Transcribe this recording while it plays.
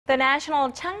The National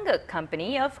Changgeuk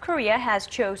Company of Korea has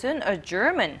chosen a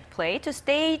German play to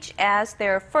stage as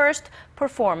their first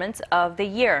performance of the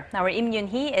year. Our Yim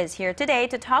Yoon is here today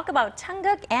to talk about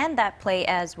Changgeuk and that play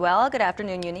as well. Good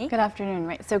afternoon, Yoon. Good afternoon.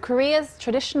 Right. So Korea's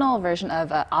traditional version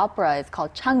of opera is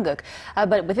called Changgeuk,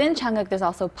 but within Changgeuk there's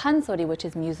also pansori, which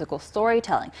is musical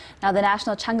storytelling. Now the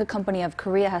National Changgeuk Company of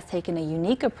Korea has taken a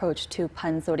unique approach to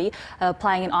pansori,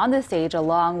 applying it on the stage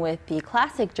along with the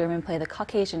classic German play, the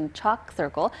Caucasian Chalk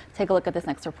Circle. Take a look at this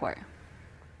next report.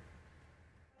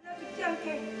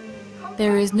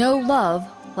 There is no love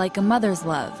like a mother's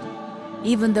love.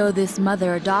 Even though this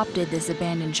mother adopted this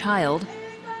abandoned child,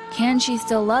 can she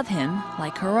still love him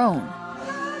like her own?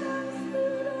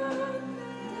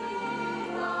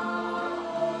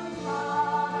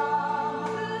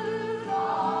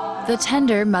 The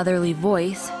tender motherly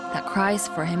voice that cries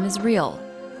for him is real.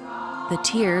 The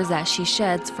tears that she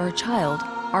sheds for her child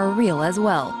are real as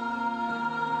well.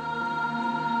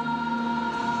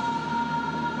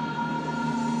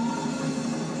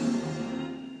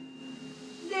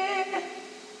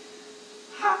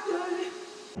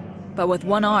 But with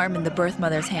one arm in the birth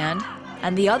mother's hand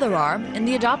and the other arm in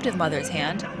the adoptive mother's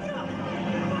hand,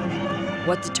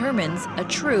 what determines a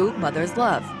true mother's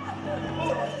love?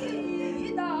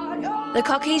 The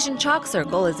Caucasian Chalk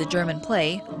Circle is a German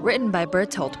play written by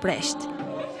Bertolt Brecht.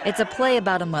 It's a play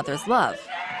about a mother's love.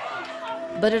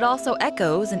 But it also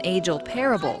echoes an age-old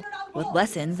parable with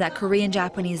lessons that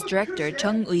Korean-Japanese director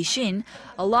Chung Shin,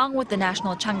 along with the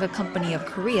National Changgeuk Company of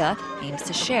Korea, aims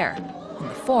to share, in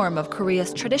the form of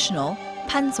Korea's traditional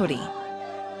pansori.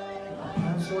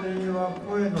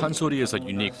 Pansori is a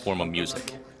unique form of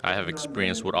music. I have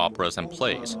experience with operas and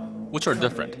plays, which are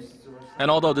different.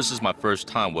 And although this is my first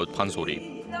time with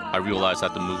pansori, I realized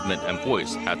that the movement and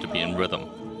voice had to be in rhythm.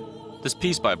 This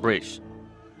piece by Brecht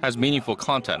has meaningful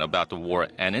content about the war,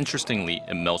 and interestingly,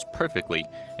 it melts perfectly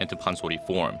into pansori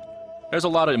form. There's a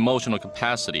lot of emotional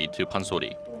capacity to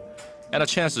pansori, and a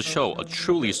chance to show a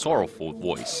truly sorrowful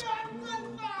voice.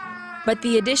 But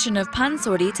the addition of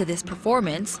pansori to this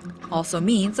performance also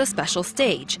means a special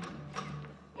stage.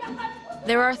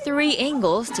 There are 3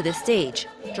 angles to the stage,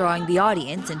 drawing the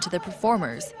audience into the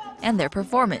performers and their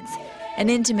performance,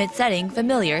 an intimate setting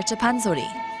familiar to pansori.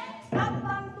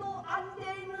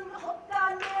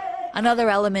 Another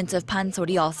element of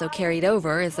pansori also carried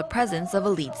over is the presence of a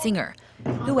lead singer,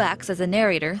 who acts as a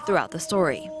narrator throughout the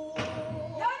story.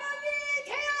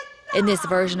 In this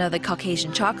version of the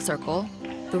Caucasian Chalk Circle,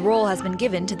 the role has been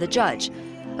given to the judge,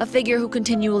 a figure who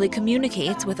continually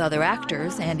communicates with other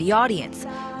actors and the audience,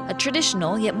 a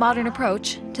traditional yet modern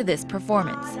approach to this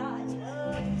performance.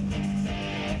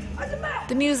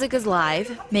 The music is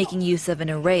live, making use of an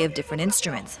array of different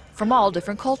instruments from all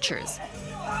different cultures.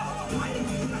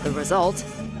 The result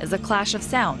is a clash of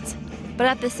sounds, but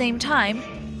at the same time,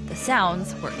 the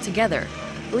sounds work together,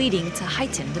 leading to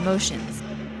heightened emotions.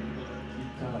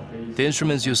 The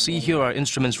instruments you see here are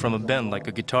instruments from a band like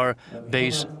a guitar,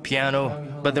 bass, piano,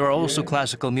 but there are also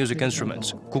classical music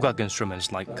instruments, 국악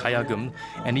instruments like kayagum,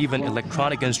 and even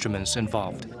electronic instruments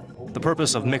involved. The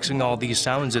purpose of mixing all these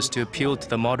sounds is to appeal to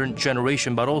the modern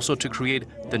generation, but also to create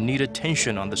the needed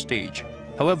tension on the stage.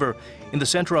 However, in the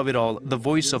center of it all, the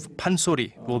voice of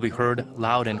pansori will be heard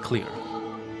loud and clear.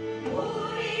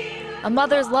 A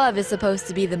mother's love is supposed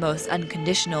to be the most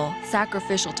unconditional,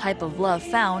 sacrificial type of love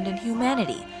found in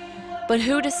humanity. But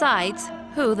who decides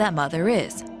who that mother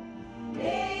is?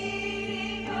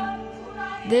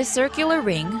 This circular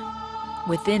ring,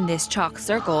 within this chalk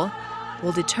circle,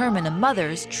 will determine a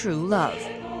mother's true love.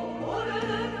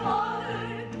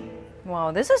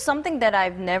 Wow, this is something that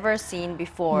I've never seen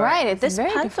before. Right, it's this very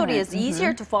pansori different. is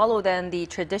easier to follow than the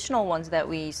traditional ones that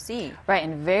we see. Right,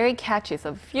 and very catchy,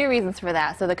 so a few reasons for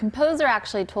that. So the composer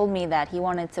actually told me that he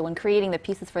wanted to, when creating the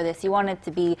pieces for this, he wanted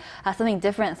to be something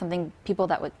different, something people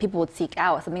would seek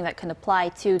out, something that can apply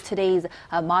to today's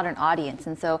modern audience.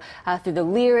 And so through the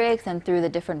lyrics and through the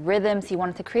different rhythms, he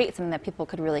wanted to create something that people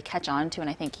could really catch on to, and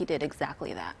I think he did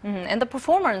exactly that. And the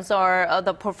performers are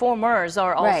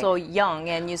also young,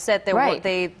 and you said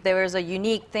there is a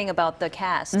unique thing about the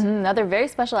cast. Another very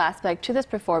special aspect to this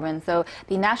performance. So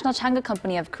the National Changgeuk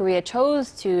Company of Korea chose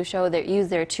to use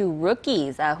their 2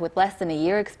 rookies with less than a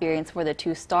year experience for the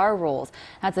 2 star roles.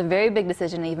 That's a very big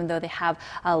decision, even though they have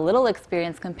a little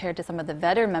experience compared to some of the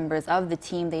veteran members of the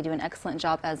team. They do an excellent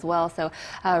job as well. So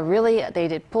really, they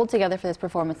did pull together for this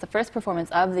performance, the first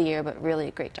performance of the year, but really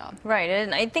a great job. Right,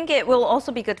 and I think it will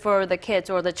also be good for the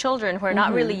kids or the children who are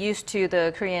not really used to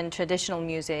the Korean traditional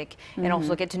music and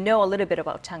also get to know a little bit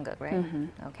about Changgeuk, right?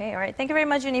 Okay, all right. Thank you very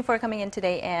much, Uni, for coming in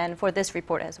today and for this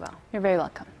report as well. You're very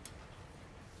welcome.